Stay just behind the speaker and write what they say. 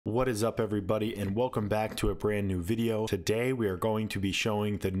What is up, everybody, and welcome back to a brand new video. Today we are going to be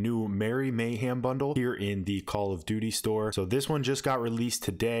showing the new Merry Mayhem bundle here in the Call of Duty store. So this one just got released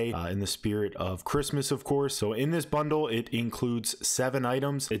today in the spirit of Christmas, of course. So in this bundle it includes 7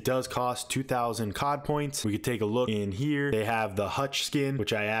 items. It does cost 2,000 COD points. We could take a look in here. They have the Hutch skin,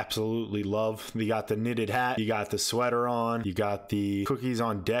 which I absolutely love. You got the knitted hat, you got the sweater on, you got the cookies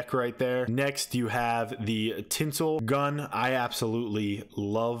on deck right there. Next you have the Tinsel gun. I absolutely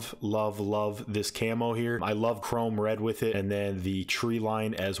love this camo here. I love chrome red with it, and then the tree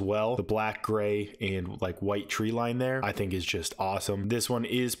line as well. The black, gray, and like white tree line there I think is just awesome. This one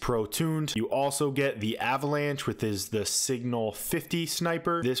is pro tuned. You also get the Avalanche, which is the SIGNAL5O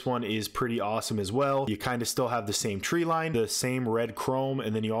sniper. This one is pretty awesome as well. You kind of still have the same tree line, the same red chrome,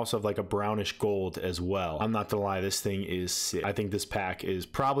 and then you also have like a brownish gold as well. I'm not gonna lie, this thing is sick. I think this pack is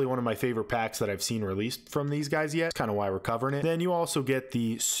probably one of my favorite packs that I've seen released from these guys yet. It's kind of why we're covering it. Then you also get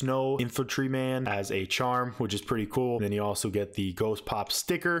the Snow Infantryman as a charm, which is pretty cool. And then you also get the Ghost Pop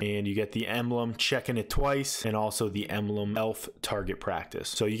sticker, and you get the emblem checking it twice, and also the emblem elf target practice.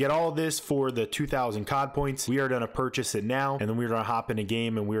 So you get all this for the 2,000 COD points. We are going to purchase it now, and then we're going to hop in a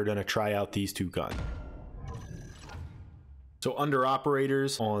game and we're going to try out these 2 guns. So under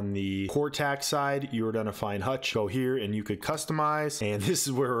operators on the Cortax side, you're gonna find Hutch. Go here and you could customize, and this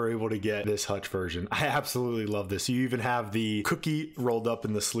is where we're able to get this Hutch version. I absolutely love this. You even have the cookie rolled up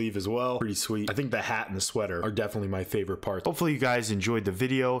in the sleeve as well. Pretty sweet. I think the hat and the sweater are definitely my favorite parts. Hopefully you guys enjoyed the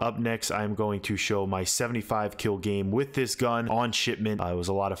video. Up next, I'm going to show my 75 kill game with this gun on shipment. It was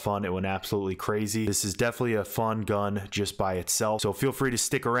a lot of fun. It went absolutely crazy. This is definitely a fun gun just by itself. So feel free to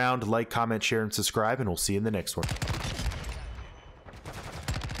stick around, like, comment, share, and subscribe, and we'll see you in the next one.